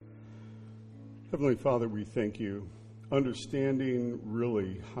Heavenly Father, we thank you, understanding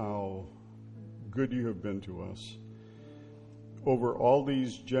really how good you have been to us. Over all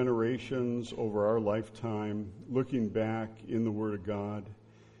these generations, over our lifetime, looking back in the Word of God,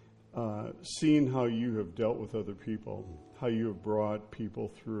 seeing how you have dealt with other people, how you have brought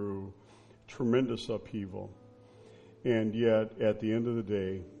people through tremendous upheaval. And yet, at the end of the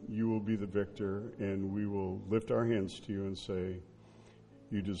day, you will be the victor, and we will lift our hands to you and say,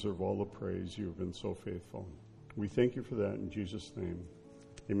 you deserve all the praise. You have been so faithful. We thank you for that in Jesus' name.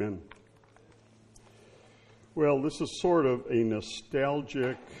 Amen. Well, this is sort of a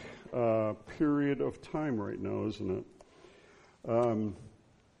nostalgic period of time right now, isn't it?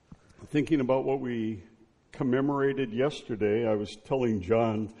 Thinking about what we commemorated yesterday, I was telling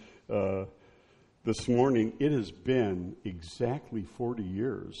John this morning, it has been exactly 40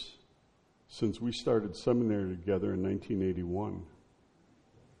 years since we started seminary together in 1981.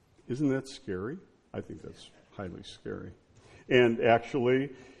 Isn't that scary? I think that's highly scary. And actually,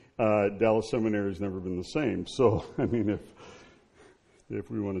 Dallas Seminary has never been the same. So, I mean, if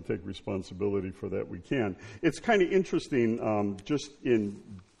we want to take responsibility for that, we can. It's kind of interesting, just in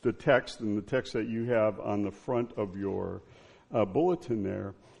the text, and the text that you have on the front of your bulletin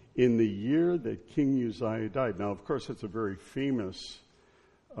there, in the year that King Uzziah died. Now, of course, it's a very famous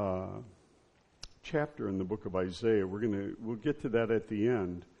chapter in the book of Isaiah. We'll get to that at the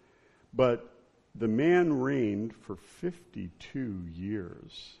end. But the man reigned for 52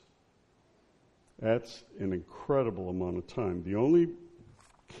 years. That's an incredible amount of time. The only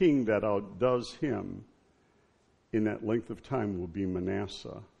king that outdoes him in that length of time will be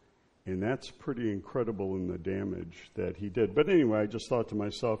Manasseh. And that's pretty incredible in the damage that he did. But anyway, I just thought to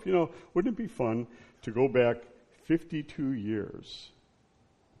myself, wouldn't it be fun to go back 52 years?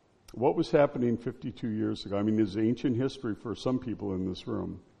 What was happening 52 years ago? I mean, this is ancient history for some people in this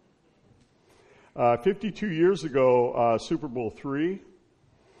room. 52 years ago, Super Bowl III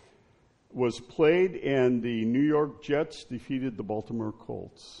was played, and the New York Jets defeated the Baltimore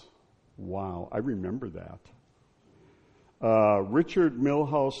Colts. Wow, I remember that. Richard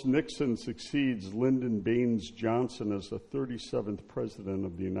Milhouse Nixon succeeds Lyndon Baines Johnson as the 37th President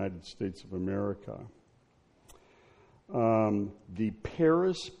of the United States of America. The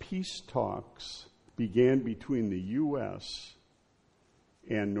Paris peace talks began between the U.S.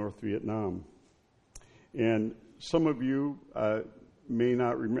 and North Vietnam. And some of you may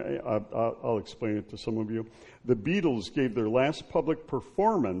not remember, I'll explain it to some of you. The Beatles gave their last public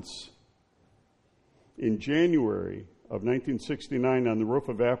performance in January of 1969 on the roof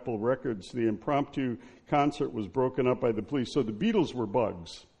of Apple Records. The impromptu concert was broken up by the police. So the Beatles were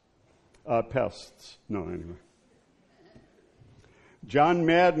bugs, pests. No, anyway. John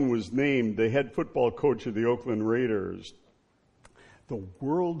Madden was named the head football coach of the Oakland Raiders. The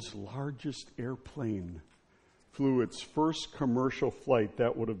world's largest airplane flew its first commercial flight.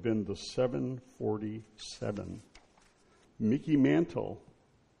 That would have been the 747. Mickey Mantle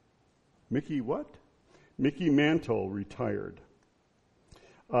retired.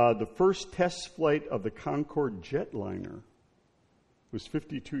 The first test flight of the Concorde jetliner was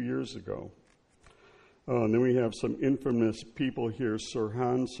 52 years ago. And then we have some infamous people here.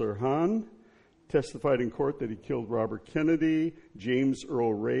 Sirhan Sirhan testified in court that he killed Robert Kennedy. James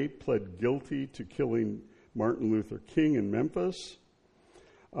Earl Ray pled guilty to killing Martin Luther King in Memphis.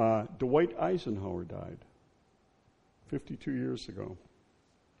 Dwight Eisenhower died 52 years ago.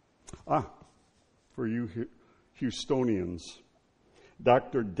 For you Houstonians,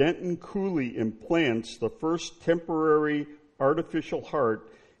 Dr. Denton Cooley implants the first temporary artificial heart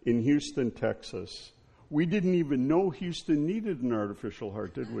in Houston, Texas. We didn't even know Houston needed an artificial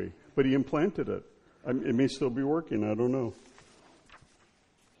heart, did we? But he implanted it. It may still be working, I don't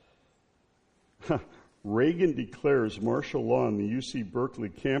know. Reagan declares martial law on the UC Berkeley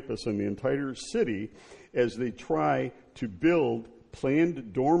campus and the entire city as they try to build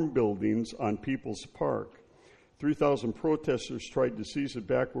planned dorm buildings on People's Park. 3,000 protesters tried to seize it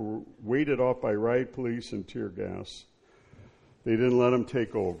back, but were waited off by riot police and tear gas. They didn't let them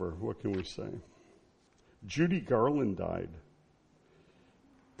take over. What can we say? Judy Garland died.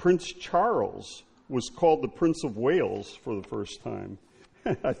 Prince Charles was called the Prince of Wales for the first time.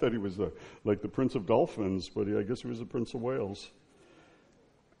 I thought he was like the Prince of Dolphins, but I guess he was the Prince of Wales.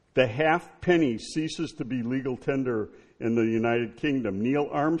 The half penny ceases to be legal tender in the United Kingdom. Neil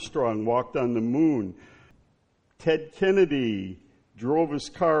Armstrong walked on the moon. Ted Kennedy drove his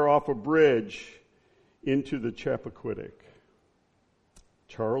car off a bridge into the Chappaquiddick.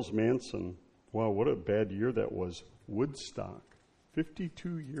 Charles Manson, wow, what a bad year that was. Woodstock,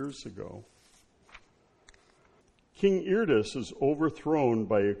 52 years ago. King Irtis is overthrown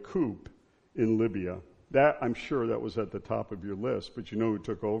by a coup in Libya. That, I'm sure that was at the top of your list, but you know who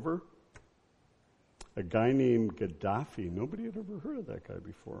took over? A guy named Gaddafi. Nobody had ever heard of that guy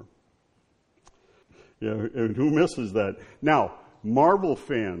before. Yeah, and who misses that? Now, Marvel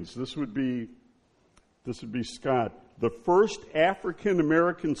fans, this would be Scott. The first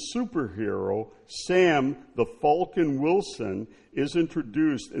African-American superhero, Sam the Falcon Wilson, is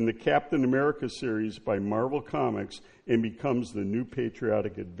introduced in the Captain America series by Marvel Comics and becomes the new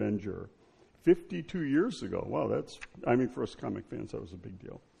patriotic Avenger. 52 years ago. Wow, for us comic fans, that was a big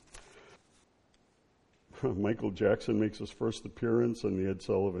deal. Michael Jackson makes his first appearance on the Ed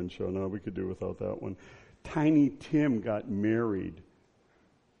Sullivan Show. No, we could do without that one. Tiny Tim got married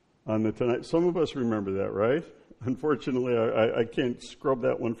on the Tonight. Some of us remember that, right? Unfortunately, I can't scrub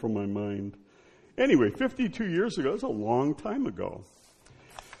that one from my mind. Anyway, 52 years ago, that's a long time ago.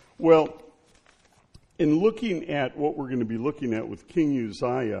 Well, in looking at what we're going to be looking at with King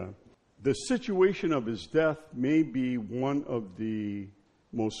Uzziah, the situation of his death may be one of the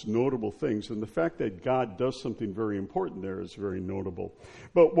most notable things, and the fact that God does something very important there is very notable.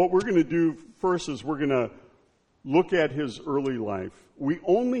 But what we're going to do first is we're going to look at his early life. We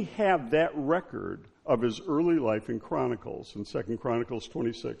only have that record of his early life in Chronicles, in 2 Chronicles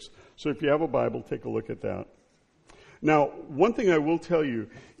 26. So if you have a Bible, take a look at that. Now, one thing I will tell you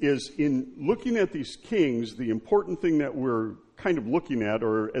is in looking at these kings, the important thing that we're kind of looking at,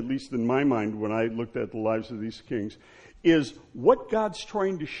 or at least in my mind when I looked at the lives of these kings, is what God's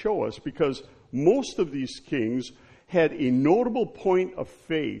trying to show us, because most of these kings had a notable point of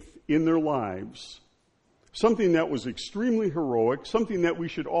faith in their lives, something that was extremely heroic, something that we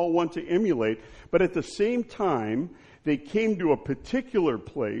should all want to emulate, but at the same time, they came to a particular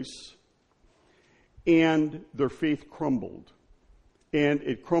place and their faith crumbled. And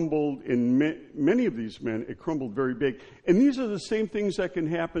it crumbled in many of these men, it crumbled very big. And these are the same things that can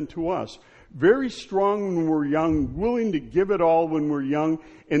happen to us. Very strong when we're young, willing to give it all when we're young,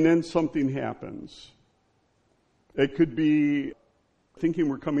 and then something happens. It could be thinking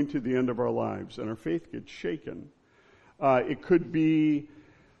we're coming to the end of our lives and our faith gets shaken. It could be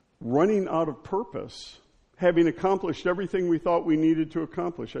running out of purpose, having accomplished everything we thought we needed to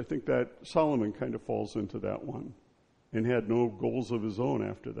accomplish. I think that Solomon kind of falls into that one and had no goals of his own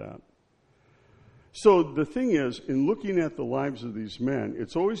after that. So the thing is, in looking at the lives of these men,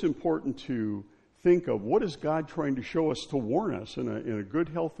 it's always important to think of what is God trying to show us to warn us in a good,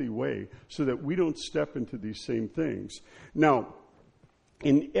 healthy way so that we don't step into these same things. Now,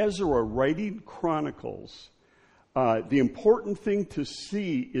 in Ezra writing Chronicles, the important thing to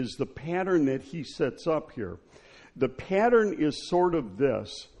see is the pattern that he sets up here. The pattern is sort of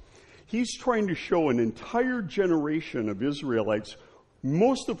this. He's trying to show an entire generation of Israelites,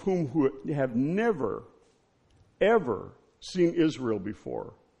 most of whom who have never, ever seen Israel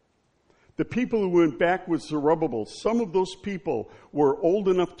before. The people who went back with Zerubbabel, some of those people were old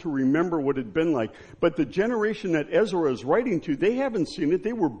enough to remember what it had been like. But the generation that Ezra is writing to, they haven't seen it.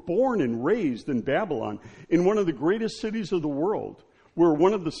 They were born and raised in Babylon, in one of the greatest cities of the world, where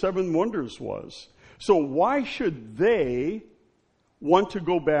one of the seven wonders was. So why should they want to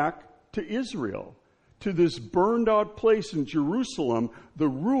go back to Israel, to this burned out place in Jerusalem, the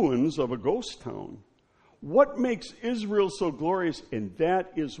ruins of a ghost town? What makes Israel so glorious? And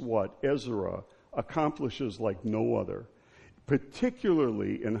that is what Ezra accomplishes like no other,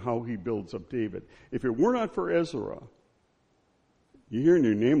 particularly in how he builds up David. If it were not for Ezra, you're hearing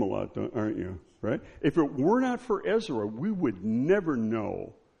your name a lot, aren't you? Right? If it were not for Ezra, we would never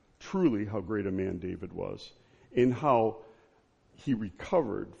know truly how great a man David was and how he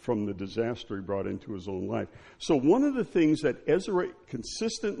recovered from the disaster he brought into his own life. So one of the things that Ezra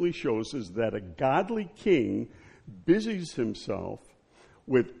consistently shows is that a godly king busies himself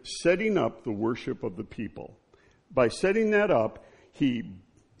with setting up the worship of the people. By setting that up, he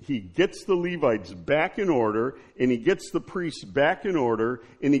gets the Levites back in order, and he gets the priests back in order,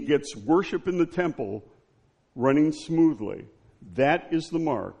 and he gets worship in the temple running smoothly. That is the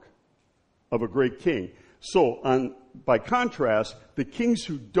mark of a great king. So by contrast, the kings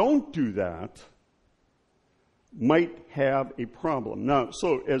who don't do that might have a problem. Now,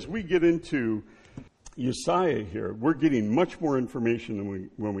 so as we get into Uzziah here, we're getting much more information than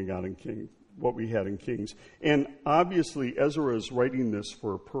when we got in what we had in Kings. And obviously, Ezra is writing this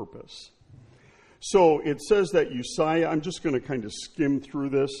for a purpose. So it says that Uzziah, I'm just going to kind of skim through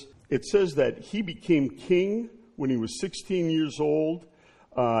this. It says that he became king when he was 16 years old.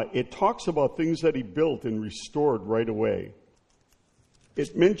 It talks about things that he built and restored right away.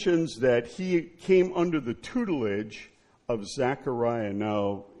 It mentions that he came under the tutelage of Zechariah.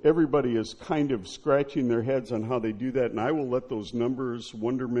 Now, everybody is kind of scratching their heads on how they do that, and I will let those numbers,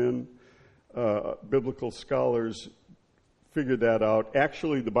 wondermen, biblical scholars figured that out.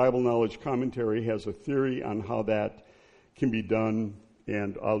 Actually, the Bible Knowledge Commentary has a theory on how that can be done,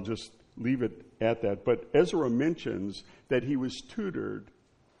 and I'll just leave it at that. But Ezra mentions that he was tutored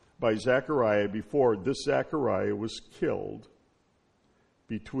by Zechariah before this Zechariah was killed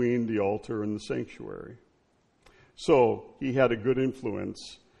between the altar and the sanctuary. So he had a good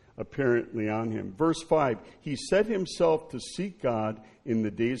influence apparently on him. Verse 5, he set himself to seek God in the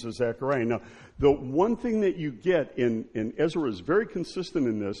days of Zechariah. Now, the one thing that you get in Ezra is very consistent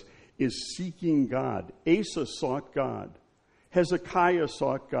in this is seeking God. Asa sought God. Hezekiah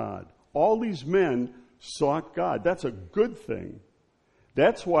sought God. All these men sought God. That's a good thing.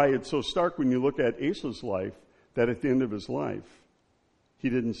 That's why it's so stark when you look at Asa's life, that at the end of his life, he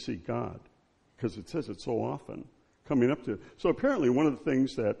didn't seek God. Because it says it so often. Coming up to. So apparently one of the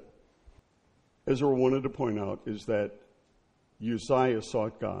things that Ezra wanted to point out is that Uzziah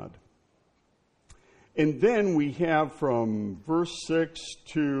sought God. And then we have from verse 6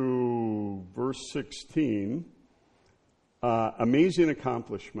 to verse 16, amazing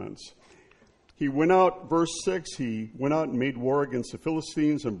accomplishments. He went out, verse 6, he went out and made war against the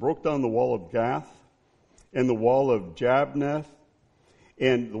Philistines and broke down the wall of Gath and the wall of Jabneth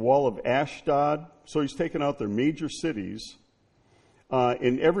and the wall of Ashdod. So he's taken out their major cities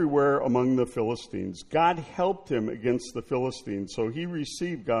and everywhere among the Philistines. God helped him against the Philistines, so he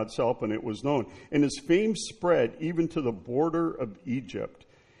received God's help, and it was known. And his fame spread even to the border of Egypt,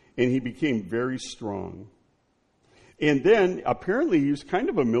 and he became very strong. And then, apparently, he was kind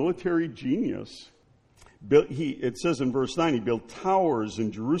of a military genius. It says in verse 9, he built towers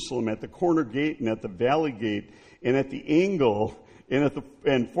in Jerusalem at the corner gate and at the valley gate and at the angle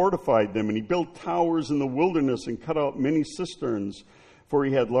and fortified them. And he built towers in the wilderness and cut out many cisterns, for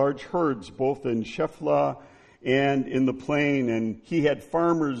he had large herds both in Shephelah and in the plain. And he had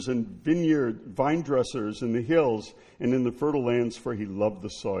farmers and vine dressers in the hills and in the fertile lands, for he loved the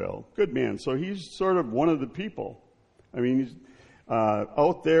soil. Good man. So he's sort of one of the people. I mean, he's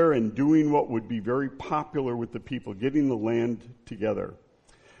out there and doing what would be very popular with the people, getting the land together.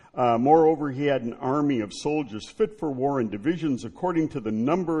 Moreover, he had an army of soldiers fit for war in divisions according to the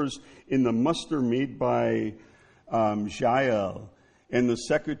numbers in the muster made by Jael and the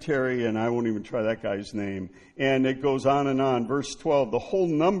secretary, and I won't even try that guy's name. And it goes on and on. Verse 12, the whole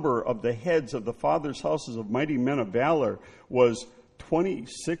number of the heads of the fathers' houses of mighty men of valor was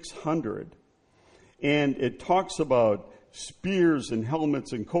 2,600. And it talks about spears and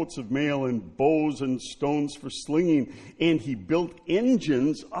helmets and coats of mail and bows and stones for slinging. And he built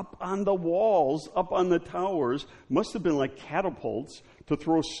engines up on the walls, up on the towers. Must have been like catapults to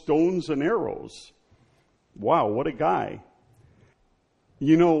throw stones and arrows. Wow, what a guy.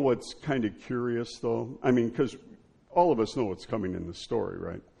 You know what's kind of curious, though? I mean, because all of us know what's coming in the story,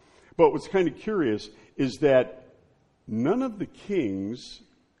 right? But what's kind of curious is that none of the kings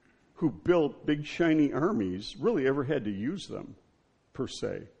who built big shiny armies really ever had to use them, per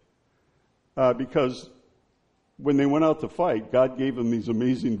se. Because when they went out to fight, God gave them these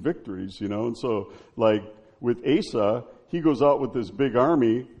amazing victories, you know. And so, like with Asa, he goes out with this big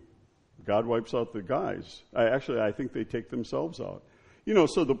army. God wipes out the guys. I think they take themselves out. You know,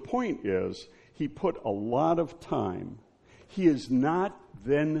 so the point is, he put a lot of time. He is not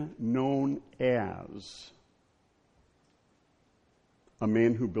then known as a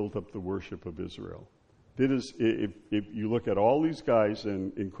man who built up the worship of Israel. That is, if you look at all these guys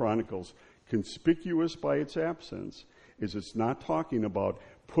in Chronicles, conspicuous by its absence is it's not talking about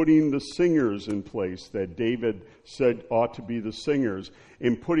putting the singers in place that David said ought to be the singers,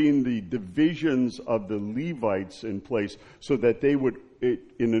 and putting the divisions of the Levites in place so that they would,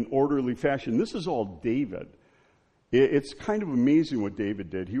 in an orderly fashion. This is all David. It's kind of amazing what David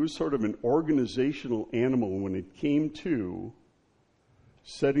did. He was sort of an organizational animal when it came to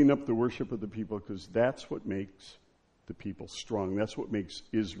setting up the worship of the people, because that's what makes the people strong. That's what makes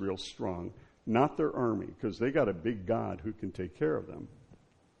Israel strong, not their army, because they got a big God who can take care of them.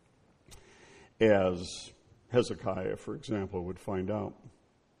 As Hezekiah, for example, would find out.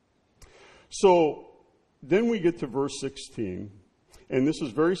 So then we get to verse 16, and this is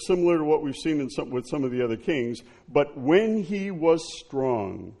very similar to what we've seen with some of the other kings. But when he was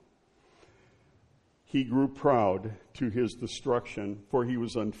strong, he grew proud to his destruction, for he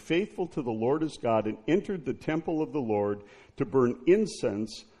was unfaithful to the Lord his God and entered the temple of the Lord to burn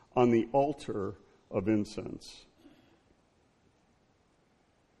incense on the altar of incense.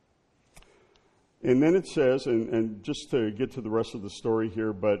 And then it says, and just to get to the rest of the story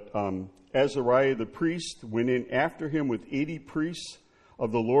here, but Azariah the priest went in after him with 80 priests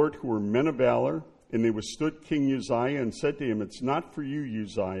of the Lord who were men of valor, and they withstood King Uzziah and said to him, "It's not for you,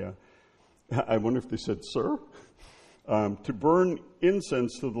 Uzziah, I wonder if they said, sir? To burn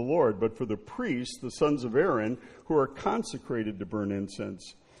incense to the Lord, but for the priests, the sons of Aaron, who are consecrated to burn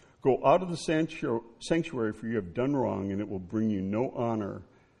incense. Go out of the sanctuary, for you have done wrong, and it will bring you no honor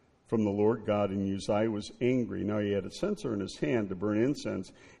from the Lord God. And Uzziah was angry. Now he had a censer in his hand to burn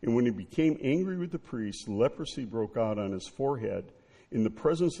incense, and when he became angry with the priests, leprosy broke out on his forehead in the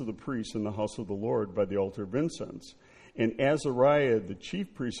presence of the priests in the house of the Lord by the altar of incense. And Azariah, the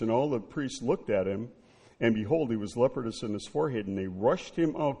chief priest, and all the priests looked at him, and behold, he was leprous in his forehead, and they rushed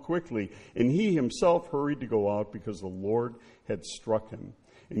him out quickly, and he himself hurried to go out because the Lord had struck him.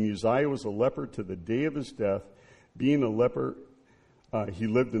 And Uzziah was a leper to the day of his death. Being a leper, he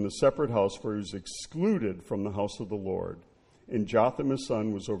lived in a separate house, for he was excluded from the house of the Lord. And Jotham, his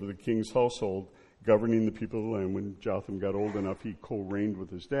son, was over the king's household, governing the people of the land. When Jotham got old enough, he co-reigned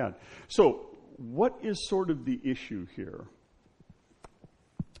with his dad. So, what is sort of the issue here?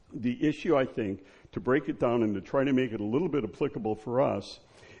 The issue, I think, to break it down and to try to make it a little bit applicable for us,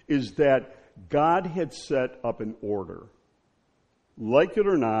 is that God had set up an order. Like it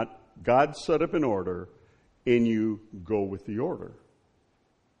or not, God set up an order, and you go with the order.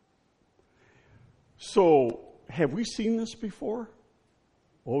 So, have we seen this before?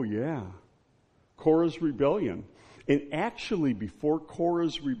 Oh, yeah. Korah's rebellion. And actually, before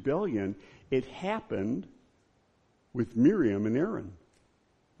Korah's rebellion, it happened with Miriam and Aaron.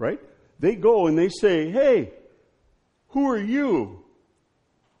 Right? They go and they say, hey, who are you?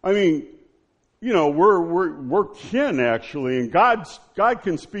 I mean, you know, we're kin, actually, and God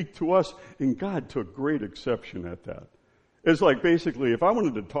can speak to us. And God took great exception at that. It's like, basically, if I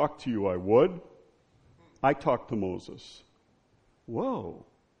wanted to talk to you, I would. I talked to Moses. Whoa,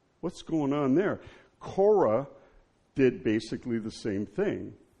 what's going on there? Korah did basically the same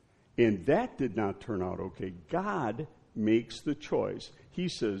thing. And that did not turn out okay. God makes the choice. He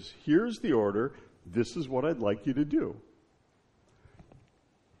says, here's the order. This is what I'd like you to do.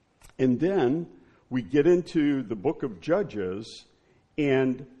 And then we get into the book of Judges,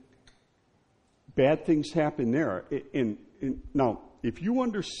 and bad things happen there. And now, if you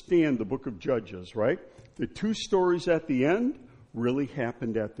understand the book of Judges, right, the two stories at the end really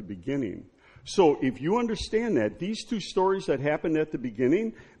happened at the beginning. So if you understand that, these two stories that happened at the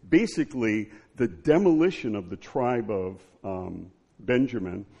beginning, basically the demolition of the tribe of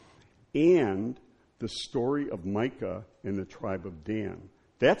Benjamin and the story of Micah and the tribe of Dan.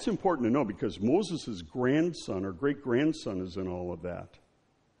 That's important to know because Moses' grandson or great-grandson is in all of that.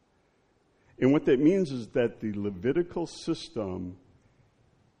 And what that means is that the Levitical system,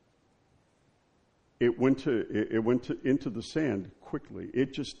 it went into the sand quickly.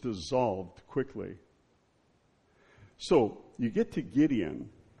 It just dissolved quickly. So you get to Gideon,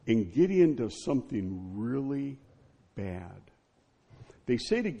 and Gideon does something really bad. They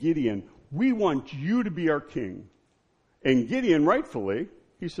say to Gideon, we want you to be our king. And Gideon, rightfully,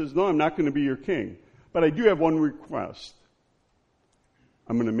 he says, no, I'm not going to be your king. But I do have one request.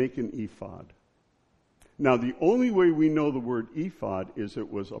 I'm going to make an ephod. Now, the only way we know the word ephod is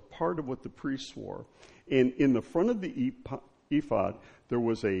it was a part of what the priests wore. And in the front of the ephod, there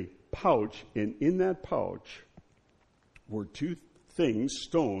was a pouch, and in that pouch were two things,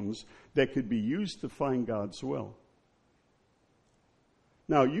 stones, that could be used to find God's will.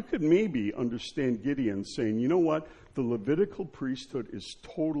 Now, you could maybe understand Gideon saying, you know what? The Levitical priesthood is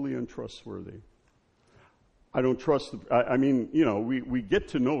totally untrustworthy. I don't trust we get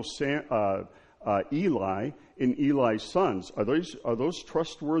to know Eli and Eli's sons. Are those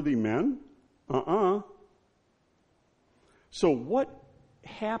trustworthy men? So what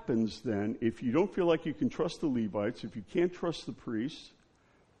happens then if you don't feel like you can trust the Levites, if you can't trust the priests,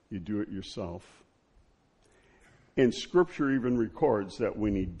 you do it yourself. And Scripture even records that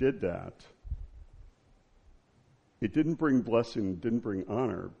when he did that, it didn't bring blessing, it didn't bring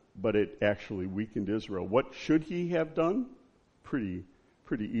honor, but it actually weakened Israel. What should he have done? Pretty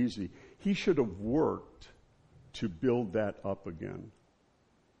easy. He should have worked to build that up again.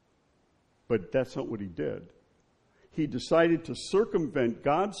 But that's not what he did. He decided to circumvent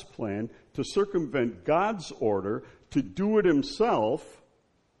God's plan, to circumvent God's order, to do it himself,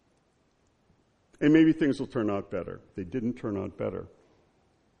 and maybe things will turn out better. They didn't turn out better.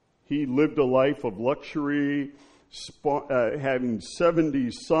 He lived a life of luxury, having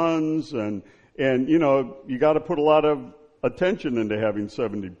 70 sons, and you got to put a lot of attention into having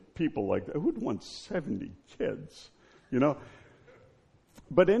 70 people like that. Who'd want 70 kids?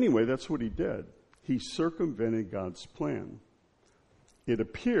 But anyway, that's what he did. He circumvented God's plan. It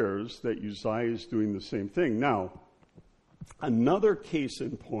appears that Uzziah is doing the same thing. Now, another case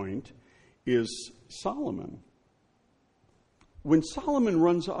in point is Solomon. when Solomon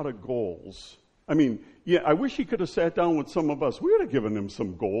runs out of goals, I mean, yeah, I wish he could have sat down with some of us. We would have given him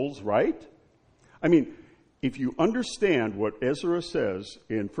some goals, right? I mean, if you understand what Ezra says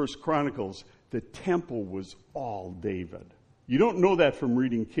in 1 Chronicles, the temple was all David. You don't know that from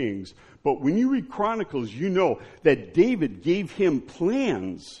reading Kings, but when you read Chronicles, you know that David gave him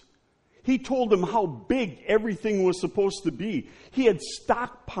plans. He told him how big everything was supposed to be. He had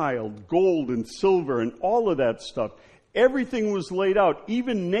stockpiled gold and silver and all of that stuff. Everything was laid out.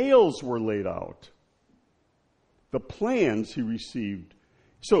 Even nails were laid out. The plans he received.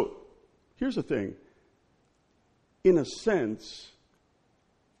 So, here's the thing. In a sense,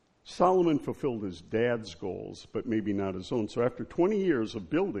 Solomon fulfilled his dad's goals, but maybe not his own. So after 20 years of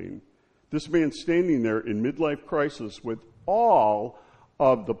building, this man's standing there in midlife crisis with all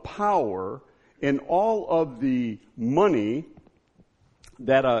of the power and all of the money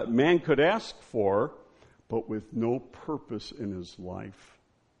that a man could ask for, but with no purpose in his life.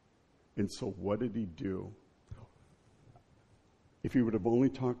 And so what did he do? If he would have only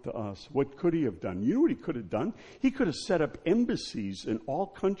talked to us, what could he have done? You know what he could have done? He could have set up embassies in all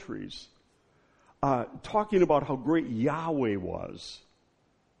countries, talking about how great Yahweh was.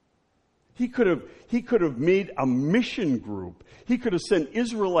 He could have made a mission group. He could have sent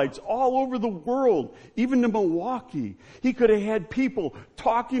Israelites all over the world, even to Milwaukee. He could have had people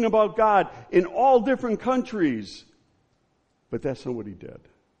talking about God in all different countries. But that's not what he did.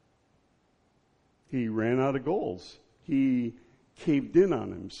 He ran out of goals. He caved in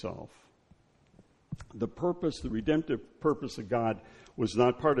on himself. The purpose, the redemptive purpose of God was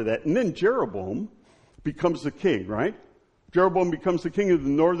not part of that. And then Jeroboam becomes the king, right? Jeroboam becomes the king of the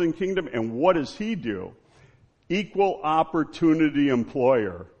northern kingdom, and what does he do? Equal opportunity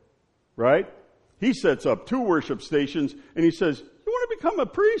employer, right? He sets up 2 worship stations, and he says, you want to become a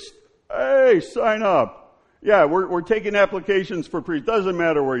priest? Hey, sign up. Yeah, we're taking applications for priests. Doesn't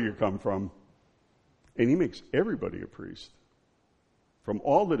matter where you come from. And he makes everybody a priest. From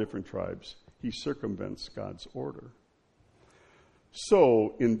all the different tribes, he circumvents God's order.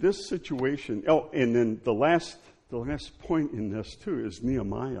 So, in this situation, and then the last point in this, too, is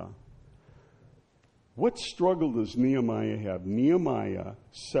Nehemiah. What struggle does Nehemiah have? Nehemiah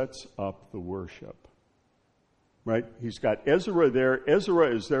sets up the worship. Right? He's got Ezra there.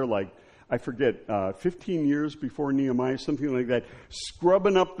 Ezra is there like, I forget, 15 years before Nehemiah, something like that,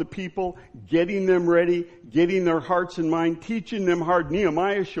 scrubbing up the people, getting them ready, getting their hearts and mind, teaching them hard.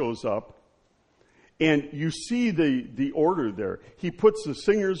 Nehemiah shows up. And you see the order there. He puts the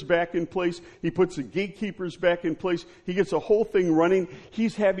singers back in place. He puts the gatekeepers back in place. He gets the whole thing running.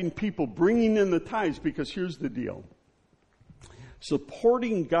 He's having people bringing in the tithes, because here's the deal.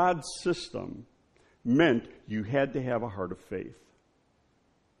 Supporting God's system meant you had to have a heart of faith.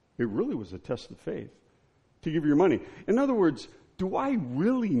 It really was a test of faith to give your money. In other words, do I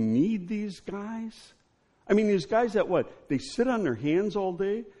really need these guys? I mean, these guys that what? They sit on their hands all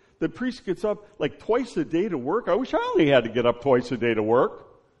day? The priest gets up like twice a day to work. I wish I only had to get up twice a day to work.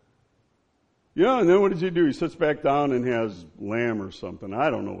 Yeah, and then what does he do? He sits back down and has lamb or something.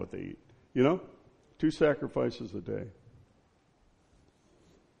 I don't know what they eat. 2 sacrifices a day.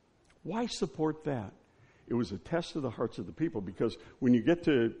 Why support that? It was a test of the hearts of the people, because when you get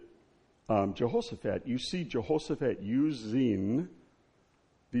to Jehoshaphat, you see Jehoshaphat using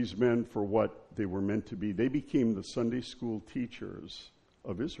these men for what they were meant to be. They became the Sunday school teachers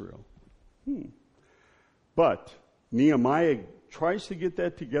of Israel. But Nehemiah tries to get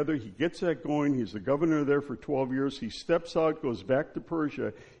that together. He gets that going. He's the governor there for 12 years. He steps out, goes back to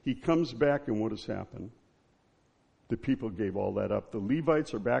Persia. He comes back, and what has happened? The people gave all that up. The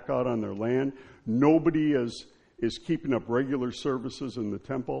Levites are back out on their land. Nobody is keeping up regular services in the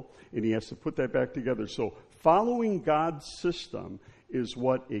temple, and he has to put that back together. So following God's system is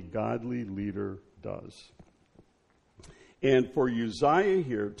what a godly leader does. And for Uzziah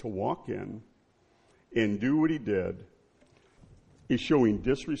here to walk in and do what he did is showing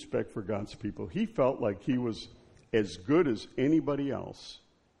disrespect for God's people. He felt like he was as good as anybody else.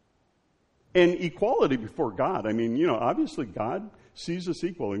 And equality before God. I mean, obviously God sees us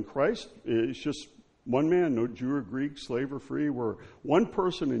equal. In Christ, it's just one man, no Jew or Greek, slave or free. We're one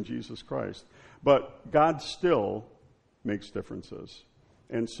person in Jesus Christ. But God still makes differences.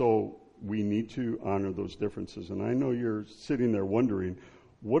 And so we need to honor those differences. And I know you're sitting there wondering,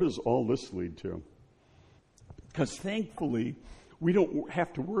 what does all this lead to? Because thankfully, we don't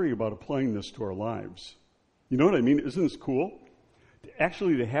have to worry about applying this to our lives. You know what I mean? Isn't this cool?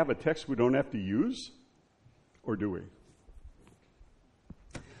 Actually, to have a text we don't have to use? Or do we?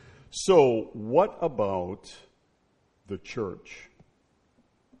 So, what about the church?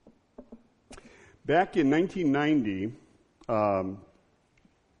 Back in 1990,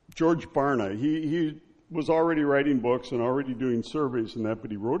 George Barna, he was already writing books and already doing surveys and that,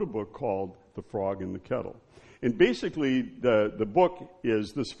 but he wrote a book called The Frog in the Kettle. And basically, the book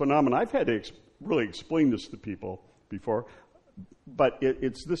is this phenomenon. I've had to really explain this to people before, but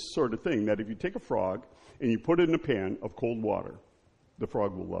it's this sort of thing, that if you take a frog and you put it in a pan of cold water, the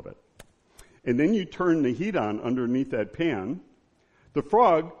frog will love it. And then you turn the heat on underneath that pan, the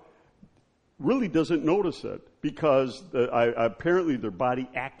frog really doesn't notice it because apparently their body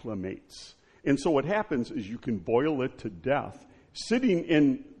acclimates. And so what happens is you can boil it to death. Sitting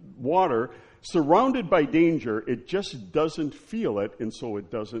in water, surrounded by danger, it just doesn't feel it, and so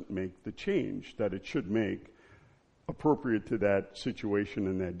it doesn't make the change that it should make appropriate to that situation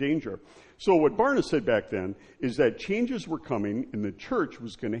and that danger. So what Barna said back then is that changes were coming, and the church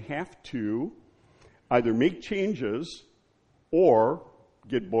was going to have to either make changes or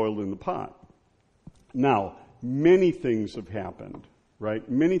get boiled in the pot. Now, many things have happened, right?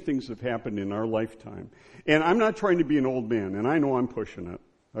 Many things have happened in our lifetime. And I'm not trying to be an old man, and I know I'm pushing it.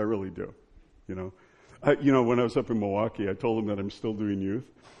 I really do. When I was up in Milwaukee, I told them that I'm still doing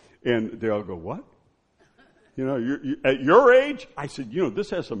youth, and they all go, "What? You at your age?" I said, this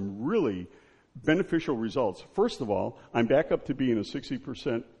has some really beneficial results. First of all, I'm back up to being a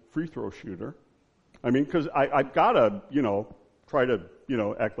 60% free throw shooter. Because I've got to, try to,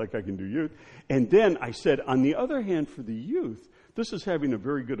 act like I can do youth. And then I said, on the other hand, for the youth, this is having a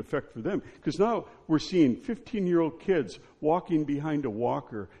very good effect for them, because now we're seeing 15-year-old kids walking behind a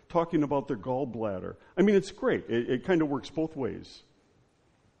walker, talking about their gallbladder. It's great. It kind of works both ways.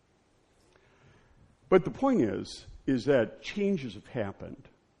 But the point is that changes have happened.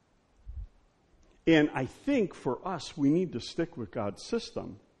 And I think for us, we need to stick with God's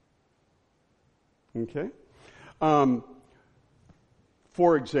system. Okay?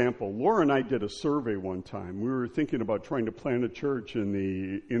 For example, Laura and I did a survey one time. We were thinking about trying to plant a church in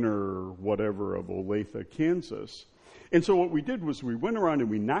the inner whatever of Olathe, Kansas. And so what we did was we went around and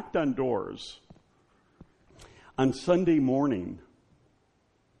we knocked on doors on Sunday morning.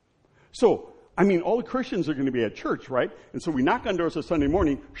 So, all the Christians are going to be at church, right? And so we knock on doors on Sunday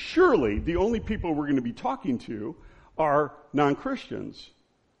morning. Surely the only people we're going to be talking to are non-Christians,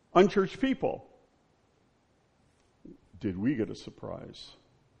 unchurched people. Did we get a surprise?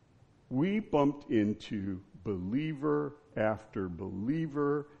 We bumped into believer after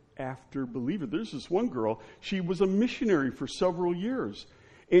believer after believer. There's this one girl, she was a missionary for several years,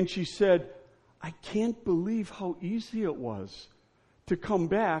 and she said, "I can't believe how easy it was to come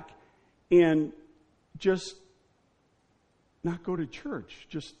back and just not go to church.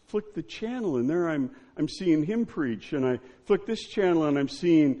 Just flick the channel, and there I'm seeing him preach, and I flick this channel, and I'm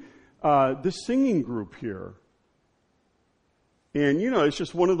seeing this singing group here." And, it's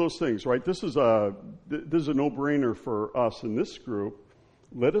just one of those things, right? This is a no-brainer for us in this group.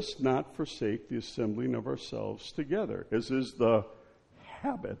 Let us not forsake the assembling of ourselves together, as is the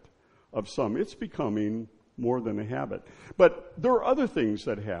habit of some. It's becoming more than a habit. But there are other things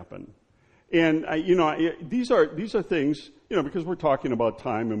that happen. And, these are things, because we're talking about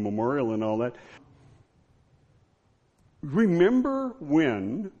time and memorial and all that. Remember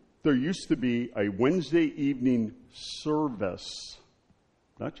when there used to be a Wednesday evening service,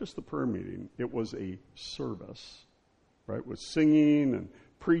 not just the prayer meeting, it was a service, right, with singing and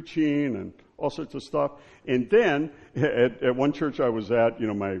preaching and all sorts of stuff. And then at one church I was at,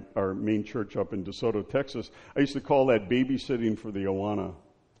 our main church up in DeSoto, Texas, I used to call that babysitting for the Awana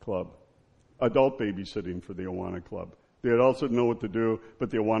Club, adult babysitting for the Awana Club. The adults didn't know what to do, but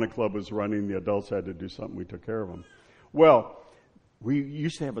the Awana Club was running. The adults had to do something. We took care of them. Well, we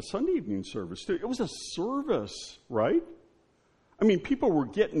used to have a Sunday evening service, too. It was a service, right? People were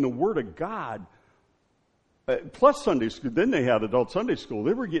getting the Word of God, plus Sunday school. Then they had adult Sunday school.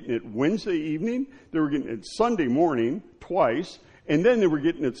 They were getting it Wednesday evening. They were getting it Sunday morning twice. And then they were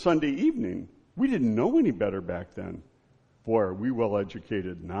getting it Sunday evening. We didn't know any better back then. Boy, are we well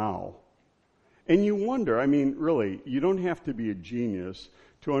educated now. And you wonder, really, you don't have to be a genius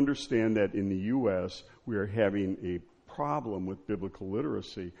to understand that in the U.S. we are having a problem with biblical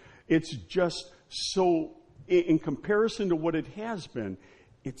literacy. It's just so, in comparison to what it has been,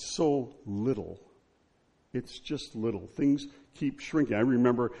 it's so little. It's just little. Things keep shrinking. I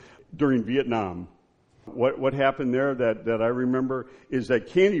remember during Vietnam, what happened there that I remember is that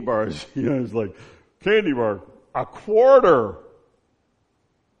candy bars, it's like, candy bar, $0.25.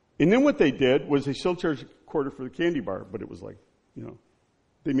 And then what they did was they still charged $0.25 for the candy bar, but it was like,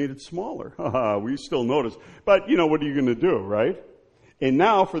 they made it smaller. We still notice. But, what are you going to do, right? And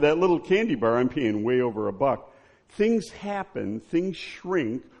now for that little candy bar, I'm paying way over $1. Things happen. Things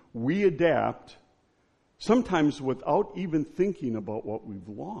shrink. We adapt. sometimes without even thinking about what we've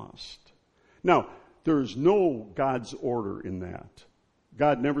lost. Now, there's no God's order in that.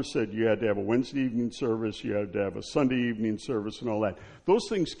 God never said you had to have a Wednesday evening service, you had to have a Sunday evening service and all that. Those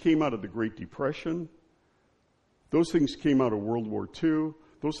things came out of the Great Depression. Those things came out of World War II.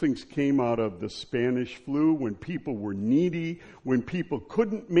 Those things came out of the Spanish flu when people were needy, when people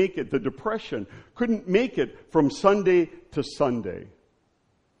couldn't make it, the Depression, couldn't make it from Sunday to Sunday.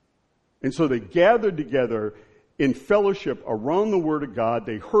 And so they gathered together in fellowship around the Word of God.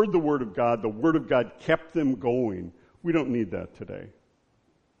 They heard the Word of God. The Word of God kept them going. We don't need that today.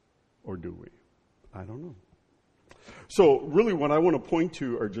 Or do we? I don't know. So really what I want to point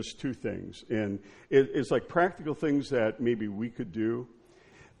to are just two things. And it's like practical things that maybe we could do.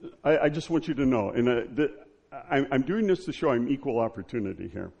 I just want you to know, and I'm doing this to show I'm equal opportunity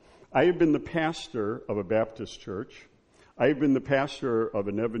here. I have been the pastor of a Baptist church. I have been the pastor of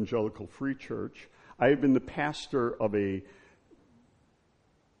an evangelical free church. I have been the pastor of a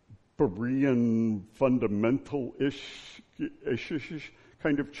Berean fundamental-ish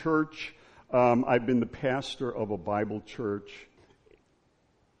kind of church. I've been the pastor of a Bible church.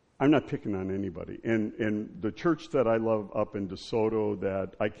 I'm not picking on anybody. And the church that I love up in DeSoto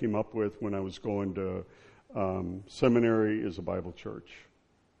that I came up with when I was going to seminary is a Bible church.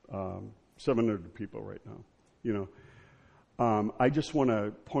 700 people right now. You know, I just want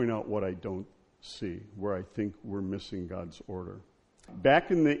to point out what I don't see, where I think we're missing God's order.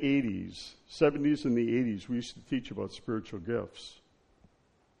 Back in the 80s, 70s and the 80s, we used to teach about spiritual gifts.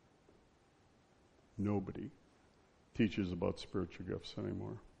 Nobody teaches about spiritual gifts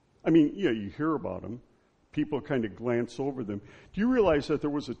anymore. I mean, yeah, you hear about them. People kind of glance over them. Do you realize that there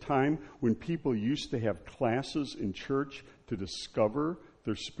was a time when people used to have classes in church to discover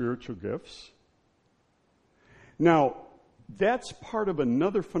their spiritual gifts? Now, that's part of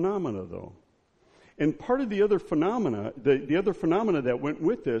another phenomena, though. And part of the other phenomena, the other phenomena that went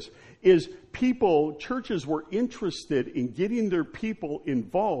with this is churches were interested in getting their people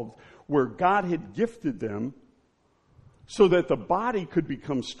involved where God had gifted them so that the body could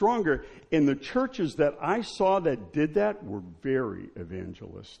become stronger. And the churches that I saw that did that were very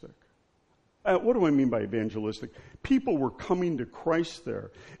evangelistic. What do I mean by evangelistic? People were coming to Christ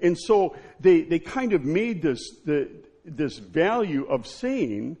there. And so they kind of made this value of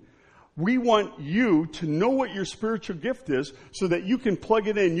saying, we want you to know what your spiritual gift is so that you can plug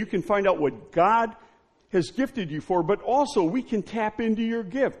it in. You can find out what God has gifted you for, but also we can tap into your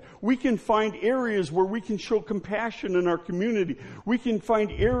gift. We can find areas where we can show compassion in our community. We can find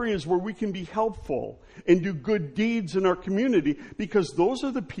areas where we can be helpful and do good deeds in our community because those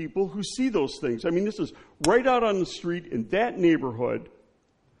are the people who see those things. I mean, this is right out on the street in that neighborhood.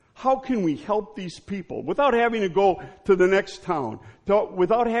 How can we help these people without having to go to the next town,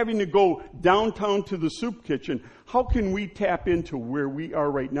 without having to go downtown to the soup kitchen? How can we tap into where we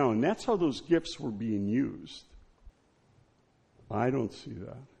are right now? And that's how those gifts were being used. I don't see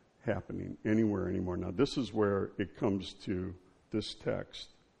that happening anywhere anymore. Now, this is where it comes to this text.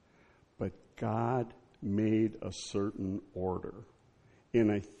 But God made a certain order.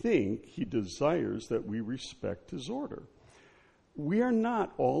 And I think He desires that we respect His order. We are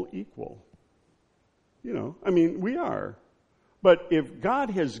not all equal. You know, I mean, we are. But if God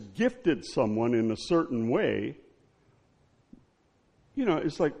has gifted someone in a certain way, you know,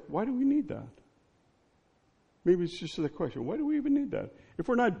 it's like, why do we need that? Maybe it's just the question, why do we even need that? If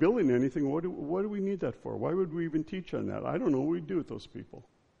we're not building anything, what do we need that for? Why would we even teach on that? I don't know what we do with those people.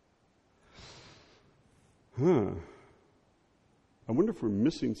 I wonder if we're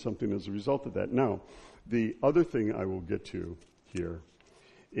missing something as a result of that. Now, the other thing I will get to here,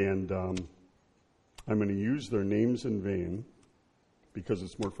 and I'm going to use their names in vain because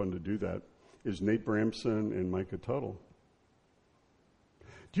it's more fun to do that, is Nate Bramson and Micah Tuttle.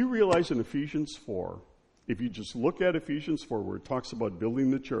 Do you realize in Ephesians 4, if you just look at Ephesians 4 where it talks about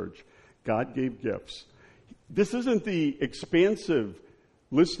building the church, God gave gifts. This isn't the expansive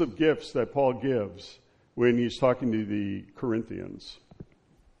list of gifts that Paul gives when he's talking to the Corinthians.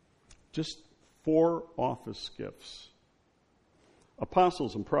 Just 4 office gifts.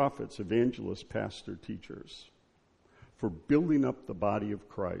 Apostles and prophets, evangelists, pastor, teachers, for building up the body of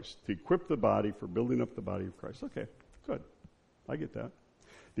Christ, to equip the body for building up the body of Christ. Okay, good. I get that.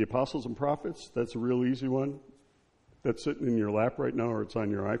 The apostles and prophets, that's a real easy one. That's sitting in your lap right now, or it's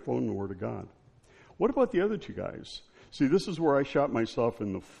on your iPhone, the Word of God. What about the other 2 guys? See, this is where I shot myself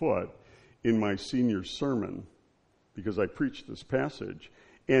in the foot in my senior sermon, because I preached this passage.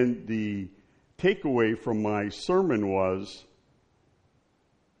 And the takeaway from my sermon was,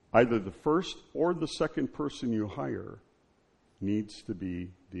 either the first or the second person you hire needs to be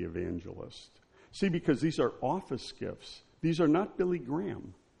the evangelist. See, because these are office gifts. These are not Billy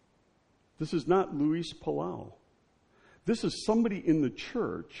Graham. This is not Luis Palau. This is somebody in the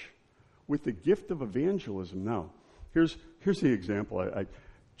church with the gift of evangelism. Now, here's the example. I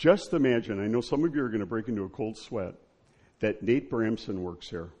just imagine, I know some of you are going to break into a cold sweat, that Nate Bramson works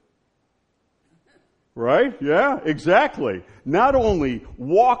here. Right? Yeah, exactly. Not only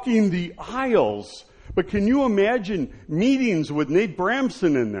walking the aisles, but can you imagine meetings with Nate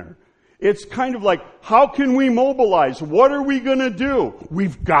Bramson in there? It's kind of like, how can we mobilize? What are we going to do?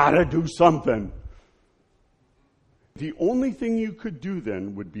 We've got to do something. The only thing you could do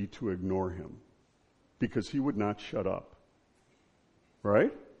then would be to ignore him, because he would not shut up.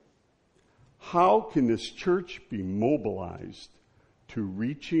 Right? How can this church be mobilized to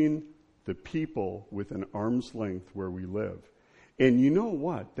reaching the people within arm's length where we live? And you know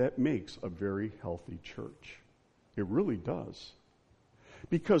what? That makes a very healthy church. It really does.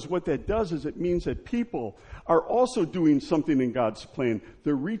 Because what that does is it means that people are also doing something in God's plan.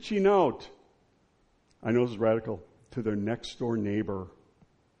 They're reaching out, I know this is radical, to their next door neighbor.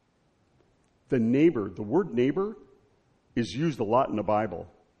 The neighbor, the word neighbor, is used a lot in the Bible.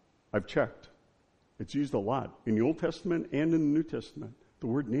 I've checked. It's used a lot in the Old Testament and in the New Testament, the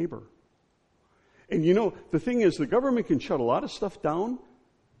word neighbor. And you know, the thing is, the government can shut a lot of stuff down.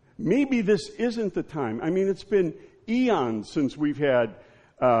 Maybe this isn't the time. I mean, it's been eons since we've had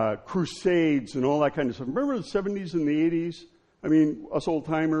crusades and all that kind of stuff. Remember the 70s and the 80s? I mean, us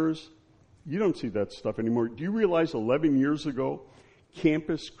old-timers, you don't see that stuff anymore. Do you realize 11 years ago,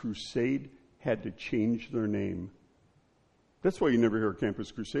 Campus Crusade had to change their name? That's why you never hear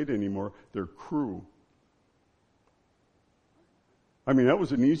Campus Crusade anymore. They're Cru. I mean, that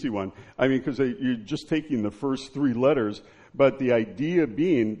was an easy one. I mean, because you're just taking the first three letters. But the idea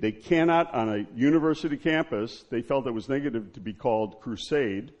being they cannot, on a university campus, they felt it was negative to be called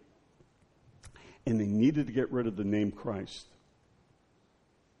Crusade, and they needed to get rid of the name Christ.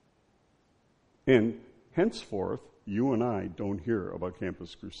 And henceforth, you and I don't hear about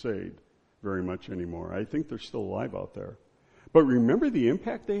Campus Crusade very much anymore. I think they're still alive out there. But remember the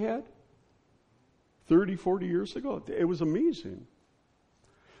impact they had 30, 40 years ago? It was amazing.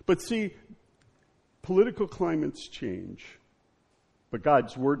 But see, political climates change, but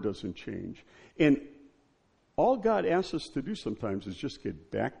God's word doesn't change. And all God asks us to do sometimes is just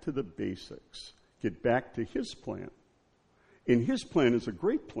get back to the basics, get back to His plan. And His plan is a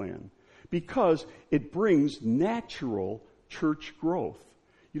great plan because it brings natural church growth.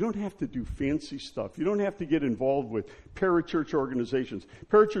 You don't have to do fancy stuff. You don't have to get involved with parachurch organizations.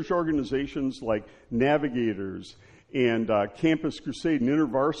 Parachurch organizations like Navigators and Campus Crusade and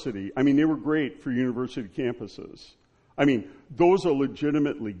InterVarsity, I mean, they were great for university campuses. I mean, those are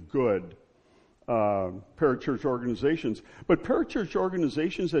legitimately good parachurch organizations. But parachurch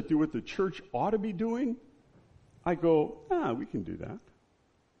organizations that do what the church ought to be doing, I go, we can do that.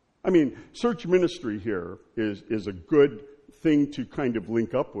 I mean, search ministry here is a good thing to kind of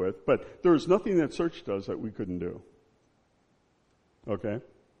link up with, but there's nothing that search does that we couldn't do. Okay?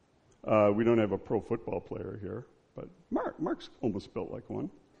 We don't have a pro football player here, but Mark's almost built like one.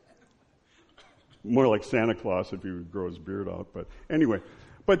 More like Santa Claus if he would grow his beard out, but anyway.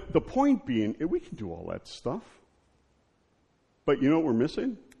 But the point being, we can do all that stuff. But you know what we're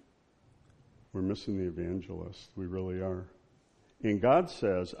missing? We're missing the evangelist. We really are. And God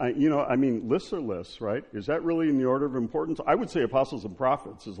says, lists are lists, right? Is that really in the order of importance? I would say apostles and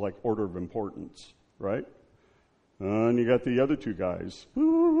prophets is like order of importance, right? And you got the other two guys. What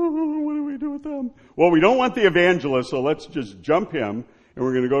do we do with them? Well, we don't want the evangelist, so let's just jump him, and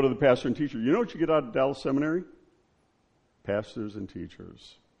we're going to go to the pastor and teacher. You know what you get out of Dallas Seminary? Pastors and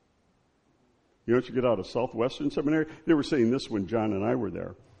teachers. You know what you get out of Southwestern Seminary? They were saying this when John and I were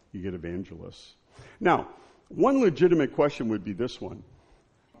there. You get evangelists. Now, one legitimate question would be this one.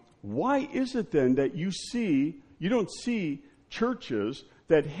 Why is it then that you don't see churches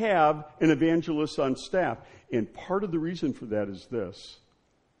that have an evangelist on staff? And part of the reason for that is this,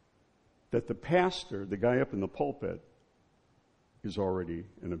 that the pastor, the guy up in the pulpit, is already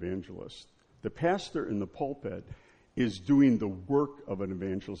an evangelist. The pastor in the pulpit is doing the work of an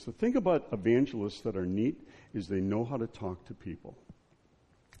evangelist. The thing about evangelists that are neat is they know how to talk to people.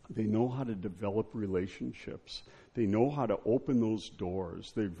 They know how to develop relationships. They know how to open those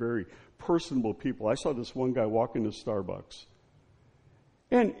doors. They're very personable people. I saw this one guy walk into Starbucks.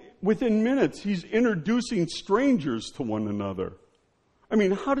 And within minutes, he's introducing strangers to one another. I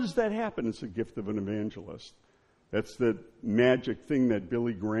mean, how does that happen? It's a gift of an evangelist. That's the magic thing that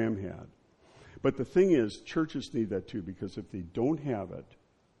Billy Graham had. But the thing is, churches need that too, because if they don't have it,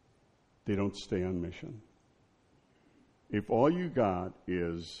 they don't stay on mission. If all you got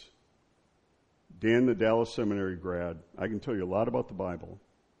is Dan, the Dallas Seminary grad, I can tell you a lot about the Bible,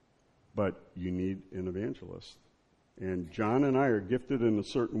 but you need an evangelist. And John and I are gifted in a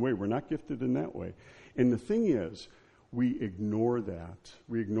certain way. We're not gifted in that way. And the thing is, we ignore that.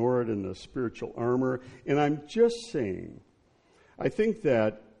 We ignore it in the spiritual armor. And I'm just saying, I think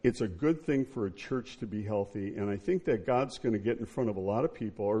that it's a good thing for a church to be healthy, and I think that God's going to get in front of a lot of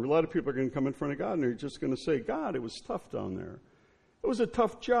people, or a lot of people are going to come in front of God, and they're just going to say, God, it was tough down there. It was a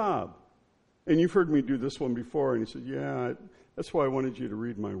tough job. And you've heard me do this one before, and he said, yeah, that's why I wanted you to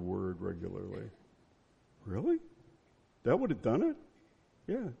read my word regularly. Really? That would have done it?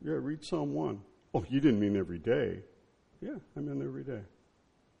 Yeah, read Psalm 1. Oh, you didn't mean every day. Yeah, I meant every day.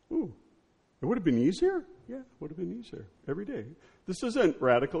 Ooh, it would have been easier? Yeah, it would have been easier every day. This isn't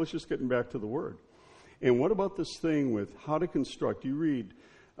radical, it's just getting back to the Word. And what about this thing with how to construct? You read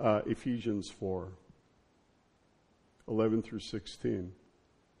Ephesians 4, 11 through 16.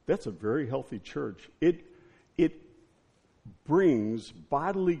 That's a very healthy church. It brings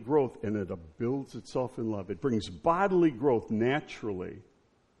bodily growth, and it builds itself in love. It brings bodily growth naturally,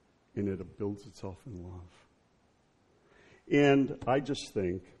 and it builds itself in love. And I just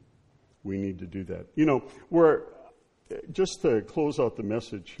think we need to do that. You know, just to close out the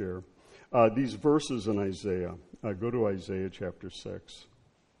message here, these verses in Isaiah, go to Isaiah chapter 6.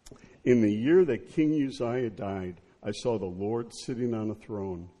 In the year that King Uzziah died, I saw the Lord sitting on a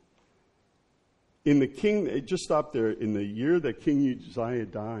throne. Just stop there. In the year that King Uzziah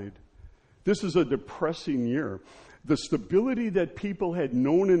died, this is a depressing year. The stability that people had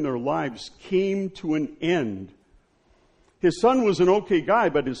known in their lives came to an end. His son was an okay guy,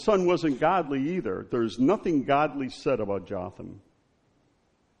 but his son wasn't godly either. There's nothing godly said about Jotham.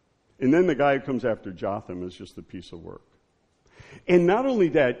 And then the guy who comes after Jotham is just a piece of work. And not only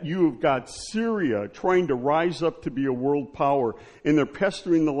that, you've got Syria trying to rise up to be a world power, and they're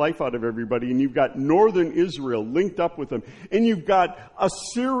pestering the life out of everybody, and you've got northern Israel linked up with them, and you've got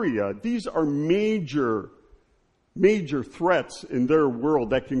Assyria. These are major threats in their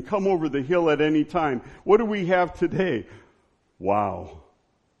world that can come over the hill at any time. What do we have today? Wow.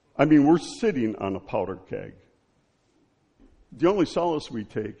 I mean, we're sitting on a powder keg. The only solace we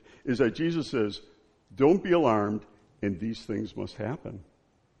take is that Jesus says, don't be alarmed, and these things must happen.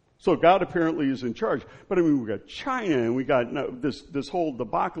 So God apparently is in charge. But I mean, we've got China, and we got this whole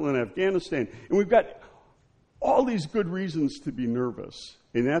debacle in Afghanistan, and we've got all these good reasons to be nervous.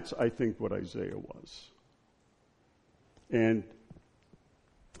 And that's, I think, what Isaiah was. And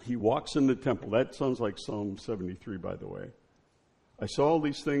he walks in the temple. That sounds like Psalm 73, by the way. I saw all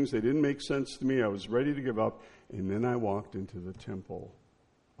these things. They didn't make sense to me. I was ready to give up. And then I walked into the temple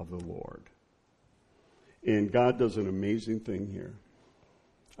of the Lord. And God does an amazing thing here.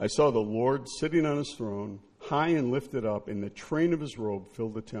 I saw the Lord sitting on his throne, high and lifted up, and the train of his robe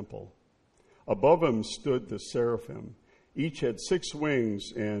filled the temple. Above him stood the seraphim. Each had 6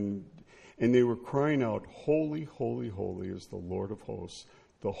 wings, and they were crying out, Holy, holy, holy is the Lord of hosts.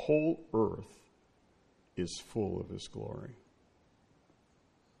 The whole earth is full of his glory.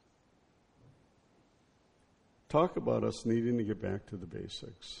 Talk about us needing to get back to the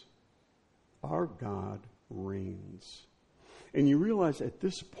basics. Our God reigns. And you realize at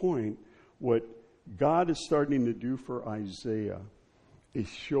this point, what God is starting to do for Isaiah is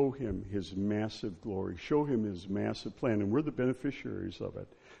show him his massive glory, show him his massive plan, and we're the beneficiaries of it.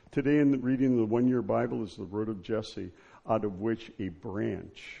 Today in the reading of the one-year Bible is the root of Jesse, out of which a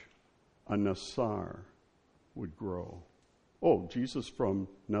branch, a Nassar, would grow. Oh, Jesus from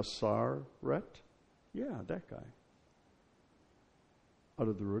Nazareth? Yeah, that guy. Out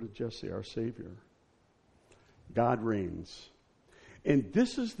of the root of Jesse, our Savior. God reigns. And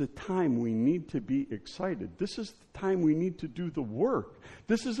this is the time we need to be excited. This is the time we need to do the work.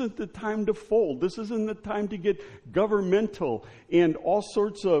 This isn't the time to fold. This isn't the time to get governmental and all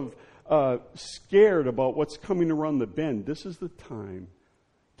sorts of scared about what's coming around the bend. This is the time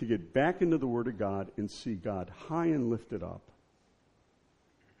to get back into the Word of God and see God high and lifted up.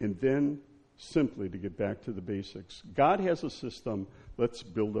 And then simply to get back to the basics. God has a system. Let's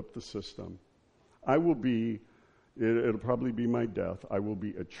build up the system. It'll probably be my death. I will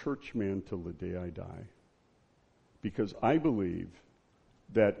be a church man till the day I die. Because I believe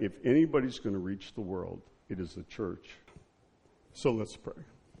that if anybody's going to reach the world, it is the church. So let's pray.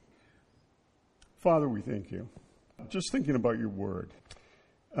 Father, we thank you. Just thinking about your word.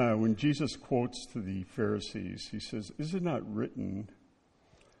 When Jesus quotes to the Pharisees, he says, is it not written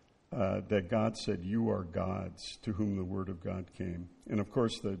that God said, you are gods, to whom the word of God came? And of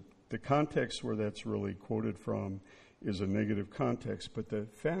course, the context where that's really quoted from is a negative context, but the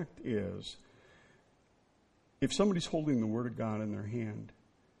fact is, if somebody's holding the Word of God in their hand,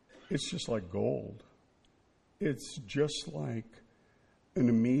 It's just like gold. It's just like an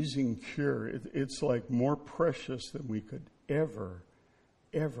amazing cure. It's like more precious than we could ever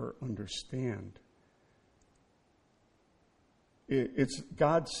understand. It's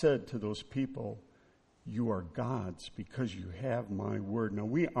God said to those people, you are God's because you have my word. Now,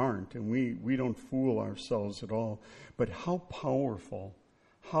 we aren't, and we don't fool ourselves at all. But how powerful,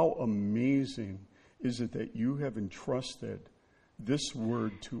 how amazing is it that you have entrusted this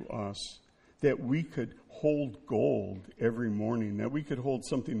word to us, that we could hold gold every morning, that we could hold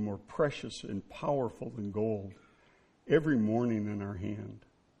something more precious and powerful than gold every morning in our hand.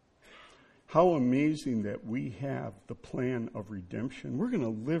 How amazing that we have the plan of redemption. We're going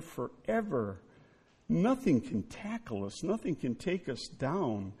to live forever. Nothing can tackle us. Nothing can take us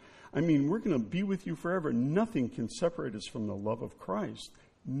down. I mean, we're going to be with you forever. Nothing can separate us from the love of Christ.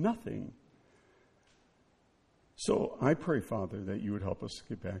 Nothing. So I pray, Father, that you would help us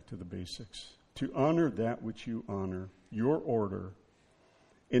get back to the basics, to honor that which you honor, your order,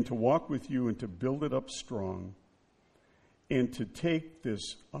 and to walk with you and to build it up strong, and to take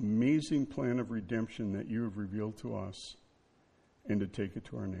this amazing plan of redemption that you have revealed to us and to take it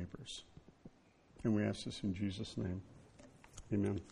to our neighbors. And we ask this in Jesus' name. Amen.